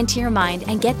 Be kind to your mind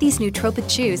and get these nootropic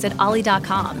chews at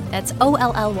ollie.com. That's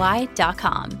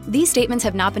OLLY.com. These statements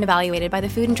have not been evaluated by the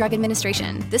Food and Drug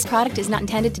Administration. This product is not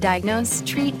intended to diagnose,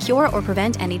 treat, cure, or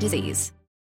prevent any disease.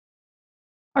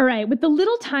 All right, with the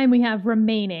little time we have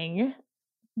remaining,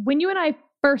 when you and I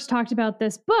first talked about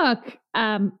this book,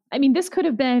 this could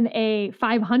have been a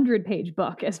 500-page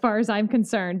book as far as I'm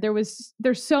concerned. There's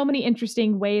so many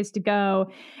interesting ways to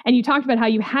go. And you talked about how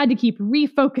you had to keep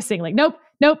refocusing, like, nope,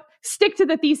 stick to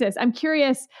the thesis. I'm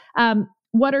curious,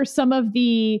 what are some of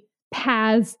the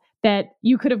paths that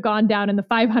you could have gone down in the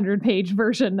 500-page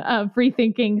version of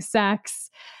Rethinking Sex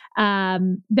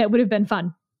that would have been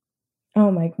fun? Oh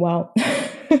my, well,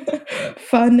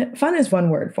 fun is one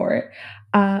word for it.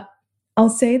 I'll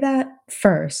say that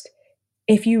first,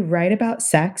 if you write about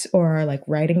sex or are like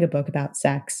writing a book about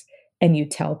sex and you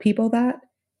tell people that,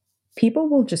 people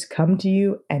will just come to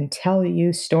you and tell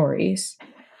you stories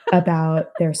about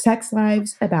their sex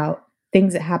lives, about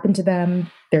things that happen to them.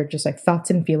 They're just like thoughts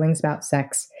and feelings about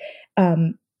sex.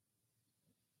 And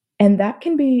that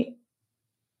can be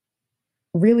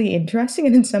really interesting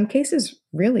and in some cases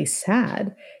really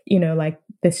sad. Like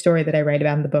the story that I write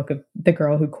about in the book of the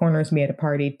girl who corners me at a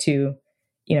party to,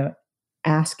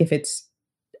 ask if it's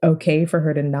okay for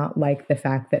her to not like the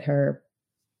fact that her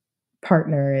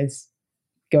partner is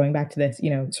going back to this,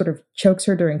 sort of chokes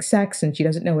her during sex and she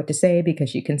doesn't know what to say because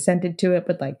she consented to it.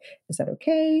 But like, is that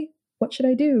okay? What should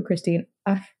I do, Christine?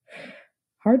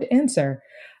 Hard to answer.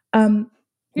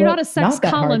 You're not a sex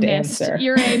columnist.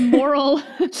 You're a moral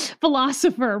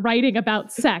philosopher writing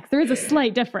about sex. There is a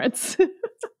slight difference.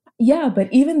 Yeah,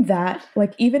 but even that,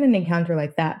 like even an encounter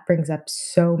like that brings up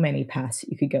so many paths that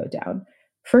you could go down.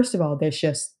 First of all, there's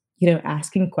just,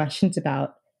 asking questions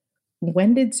about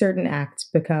when did certain acts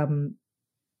become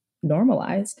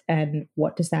normalized and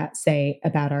what does that say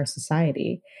about our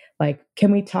society? Like,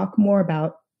 can we talk more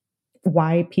about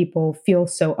why people feel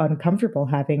so uncomfortable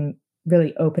having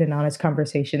really open and honest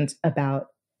conversations about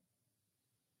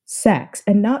sex?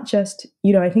 And not just,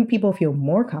 I think people feel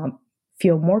more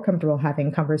comfortable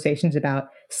having conversations about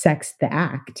sex, the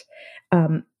act,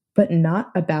 but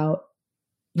not about,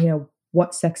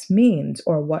 what sex means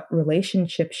or what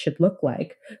relationships should look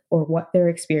like or what they're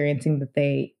experiencing that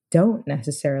they don't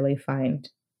necessarily find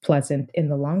pleasant in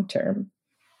the long term.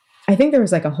 I think there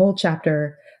was like a whole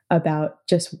chapter about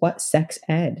just what sex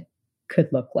ed could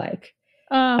look like.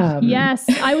 Yes,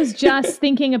 I was just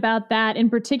thinking about that in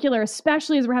particular,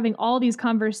 especially as we're having all these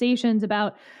conversations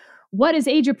about what is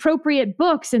age-appropriate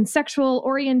books and sexual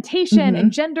orientation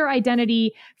and gender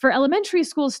identity for elementary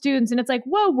school students. And it's like,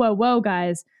 whoa,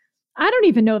 guys. I don't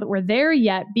even know that we're there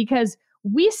yet because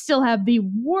we still have the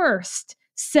worst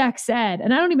sex ed.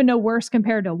 And I don't even know worse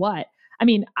compared to what. I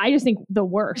mean, I just think the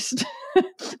worst.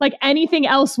 Like anything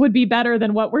else would be better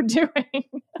than what we're doing.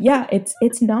 Yeah,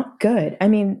 it's not good. I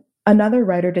mean, another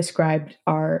writer described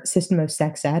our system of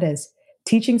sex ed as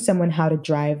teaching someone how to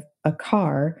drive a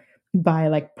car by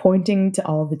like pointing to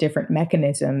all the different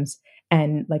mechanisms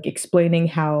and like explaining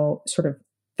how sort of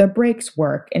the brakes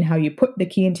work and how you put the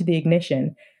key into the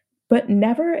ignition, but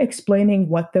never explaining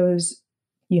what those,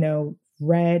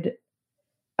 red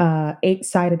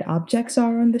 8-sided objects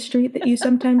are on the street that you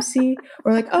sometimes see,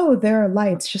 or like, oh, there are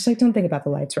lights. Just like, don't think about the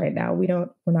lights right now. We're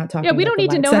not talking. Yeah, we don't need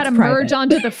to know how to merge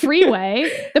onto the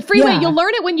freeway. The freeway, you'll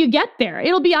learn it when you get there.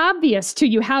 It'll be obvious to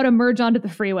you how to merge onto the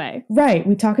freeway. Right.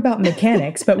 We talk about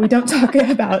mechanics, but we don't talk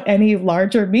about any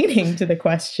larger meaning to the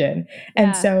question.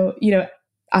 And so,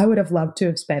 I would have loved to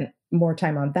have spent more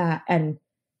time on that. And,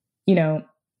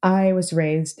 I was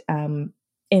raised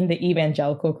in the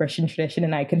evangelical Christian tradition,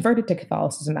 and I converted to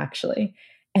Catholicism actually.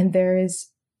 And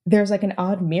there's like an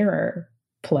odd mirror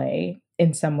play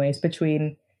in some ways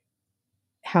between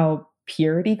how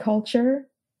purity culture,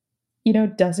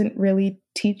 doesn't really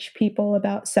teach people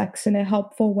about sex in a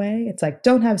helpful way. It's like,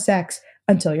 don't have sex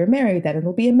until you're married, then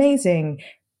it'll be amazing.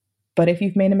 But if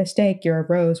you've made a mistake, you're a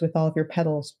rose with all of your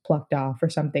petals plucked off or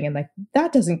something. And like,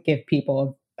 that doesn't give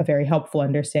people a very helpful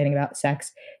understanding about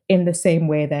sex in the same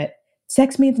way that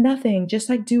sex means nothing, just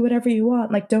like do whatever you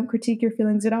want, like don't critique your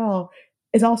feelings at all,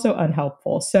 is also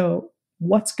unhelpful. So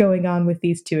what's going on with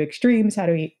these two extremes? How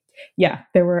do we,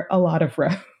 there were a lot of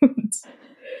roads.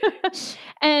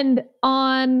 And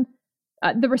on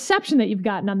the reception that you've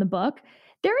gotten on the book,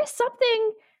 there is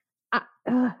something,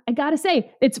 I gotta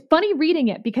say, it's funny reading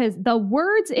it because the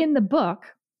words in the book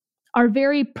are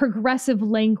very progressive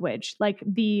language. Like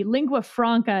the lingua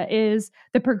franca is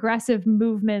the progressive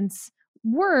movement's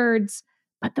words,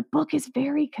 but the book is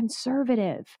very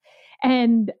conservative.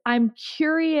 And I'm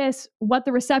curious what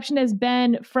the reception has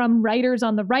been from writers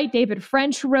on the right. David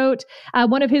French wrote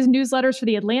one of his newsletters for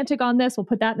The Atlantic on this. We'll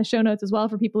put that in the show notes as well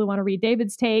for people who want to read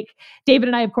David's take. David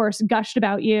and I, of course, gushed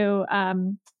about you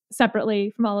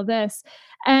separately from all of this.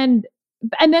 And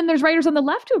then there's writers on the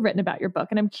left who have written about your book.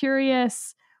 And I'm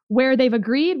curious where they've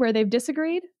agreed, where they've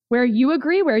disagreed, where you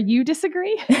agree, where you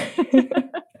disagree.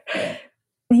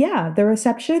 Yeah, the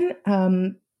reception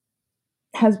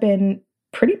has been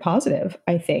pretty positive,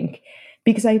 I think,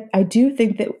 because I do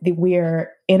think that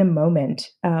we're in a moment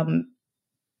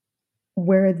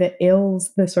where the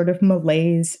ills, the sort of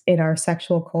malaise in our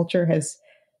sexual culture has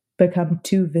become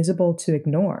too visible to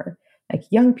ignore. Like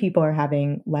young people are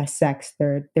having less sex,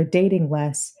 they're dating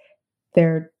less,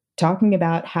 they're talking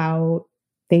about how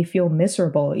they feel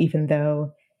miserable even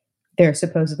though they're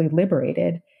supposedly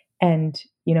liberated. And,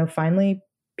 finally,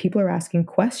 people are asking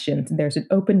questions and there's an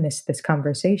openness to this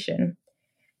conversation.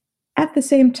 At the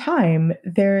same time,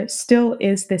 there still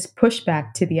is this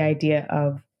pushback to the idea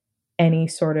of any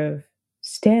sort of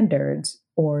standards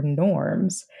or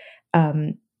norms,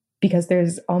 because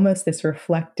there's almost this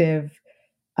reflective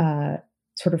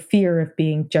sort of fear of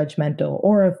being judgmental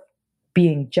or of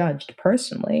being judged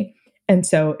personally. And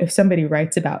so if somebody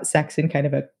writes about sex in kind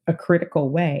of a critical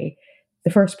way, the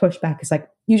first pushback is like,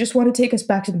 you just want to take us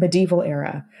back to the medieval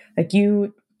era. Like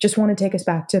you just want to take us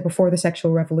back to before the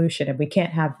sexual revolution, and we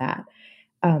can't have that.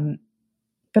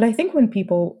 But I think when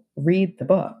people read the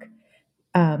book,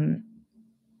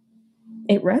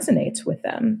 it resonates with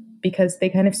them because they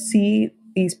kind of see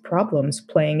these problems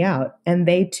playing out, and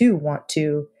they too want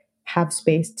to have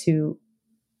space to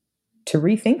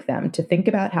rethink them, to think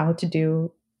about how to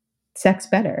do sex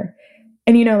better.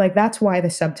 And, that's why the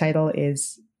subtitle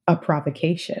is a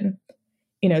provocation.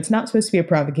 It's not supposed to be a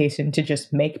provocation to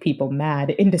just make people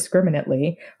mad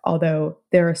indiscriminately, although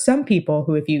there are some people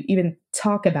who, if you even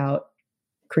talk about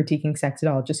critiquing sex at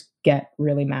all, just get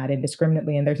really mad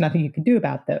indiscriminately, and there's nothing you can do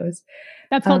about those.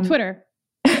 That's called Twitter.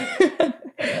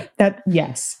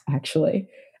 Yes, actually.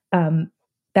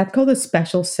 That's called a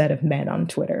special set of men on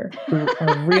Twitter who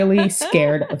are really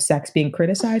scared of sex being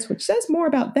criticized, which says more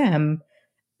about them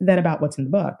than about what's in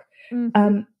the book.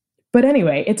 Mm-hmm. But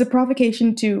anyway, it's a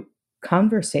provocation to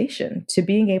conversation, to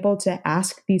being able to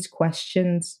ask these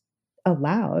questions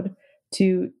aloud,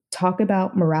 to talk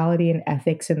about morality and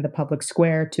ethics in the public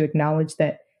square, to acknowledge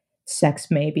that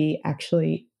sex may be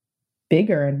actually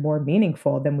bigger and more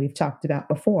meaningful than we've talked about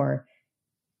before,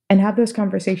 and have those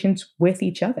conversations with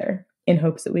each other in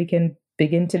hopes that we can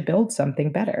begin to build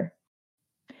something better.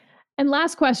 And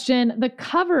last question, the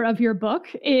cover of your book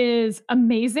is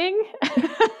amazing.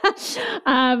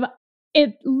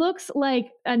 It looks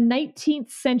like a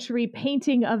 19th century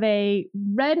painting of a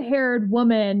red-haired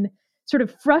woman sort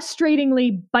of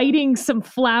frustratingly biting some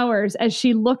flowers as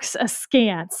she looks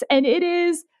askance. And it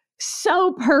is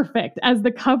so perfect as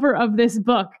the cover of this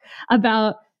book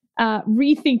about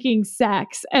rethinking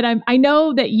sex. And I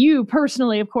know that you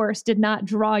personally, of course, did not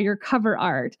draw your cover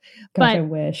art. Gosh, I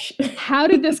wish. How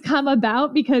did this come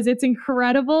about? Because it's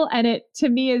incredible. And it, to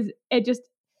me, it just,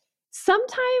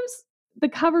 sometimes the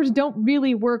covers don't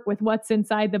really work with what's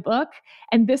inside the book.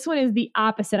 And this one is the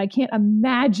opposite. I can't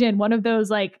imagine one of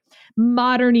those like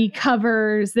modern-y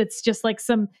covers that's just like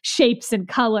some shapes and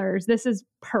colors. This is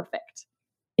perfect.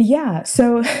 Yeah.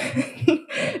 So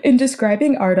in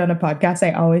describing art on a podcast,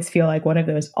 I always feel like one of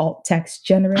those alt text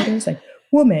generators, like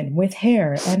woman with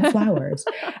hair and flowers.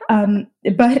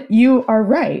 But you are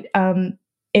right.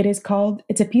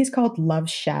 It's a piece called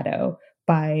Love's Shadow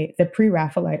by the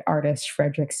pre-Raphaelite artist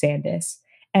Frederick Sandys.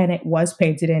 And it was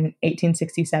painted in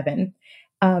 1867.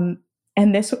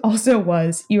 And this also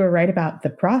was, you were right about the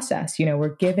process. You know,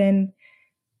 we're given,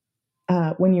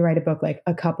 when you write a book, like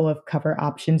a couple of cover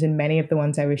options, and many of the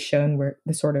ones I was shown were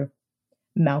the sort of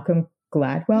Malcolm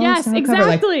Gladwell yes, style exactly. cover,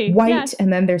 like white, yes.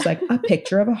 And then there's like a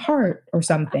picture of a heart or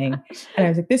something. And I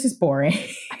was like, this is boring.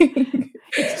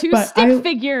 It's two stick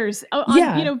figures,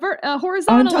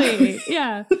 horizontally.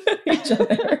 Yeah. Each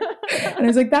other. And I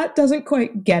was like, that doesn't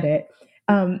quite get it.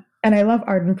 And I love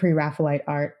art and pre-Raphaelite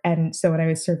art. And so when I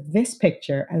was served this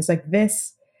picture, I was like,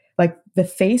 the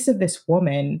face of this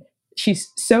woman,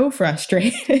 she's so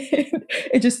frustrated.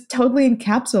 It just totally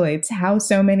encapsulates how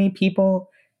so many people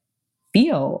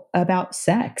feel about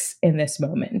sex in this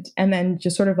moment. And then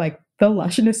just sort of like the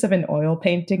lushness of an oil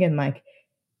painting and like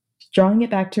drawing it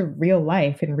back to real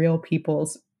life and real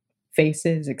people's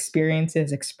faces,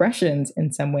 experiences, expressions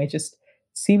in some way just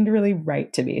seemed really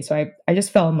right to me. So I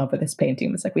just fell in love with this painting.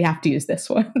 It was like, we have to use this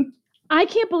one. I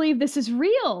can't believe this is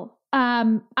real.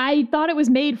 I thought it was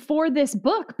made for this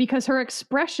book because her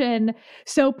expression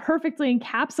so perfectly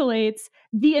encapsulates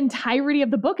the entirety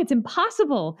of the book. It's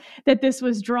impossible that this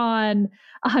was drawn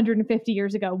 150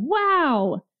 years ago.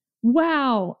 Wow.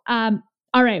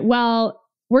 All right. Well,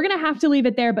 we're going to have to leave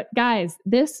it there. But guys,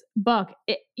 this book,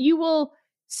 you will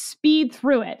speed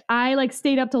through it. I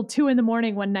stayed up till 2 a.m.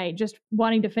 one night just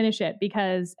wanting to finish it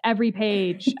because every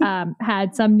page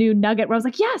had some new nugget where I was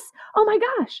like, yes, oh my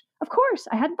gosh, of course.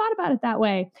 I hadn't thought about it that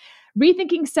way.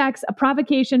 Rethinking Sex, A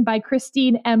Provocation by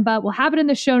Christine Emba. We'll have it in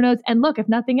the show notes. And look, if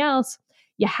nothing else,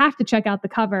 you have to check out the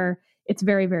cover. It's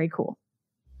very, very cool.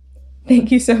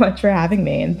 Thank you so much for having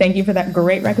me. And thank you for that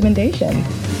great recommendation.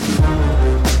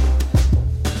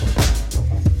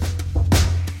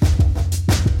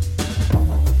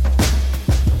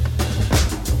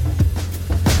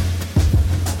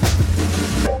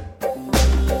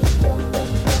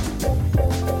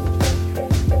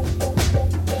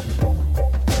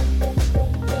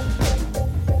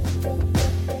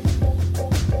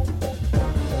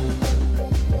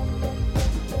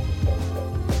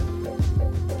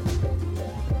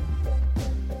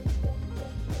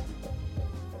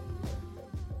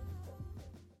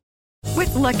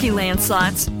 Lucky Land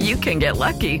Slots, you can get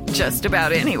lucky just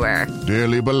about anywhere.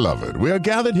 Dearly beloved, we are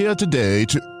gathered here today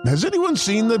to... Has anyone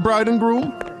seen the bride and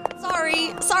groom?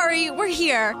 Sorry, we're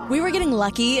here. We were getting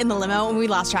lucky in the limo and we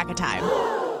lost track of time.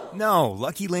 No,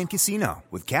 Lucky Land Casino,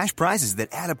 with cash prizes that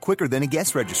add up quicker than a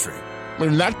guest registry.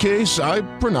 In that case, I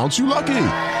pronounce you lucky.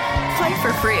 Play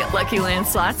for free at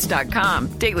LuckyLandSlots.com.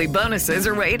 Daily bonuses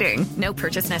are waiting. No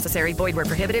purchase necessary. Void where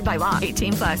prohibited by law.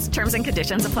 18+. Terms and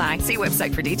conditions apply. See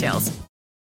website for details.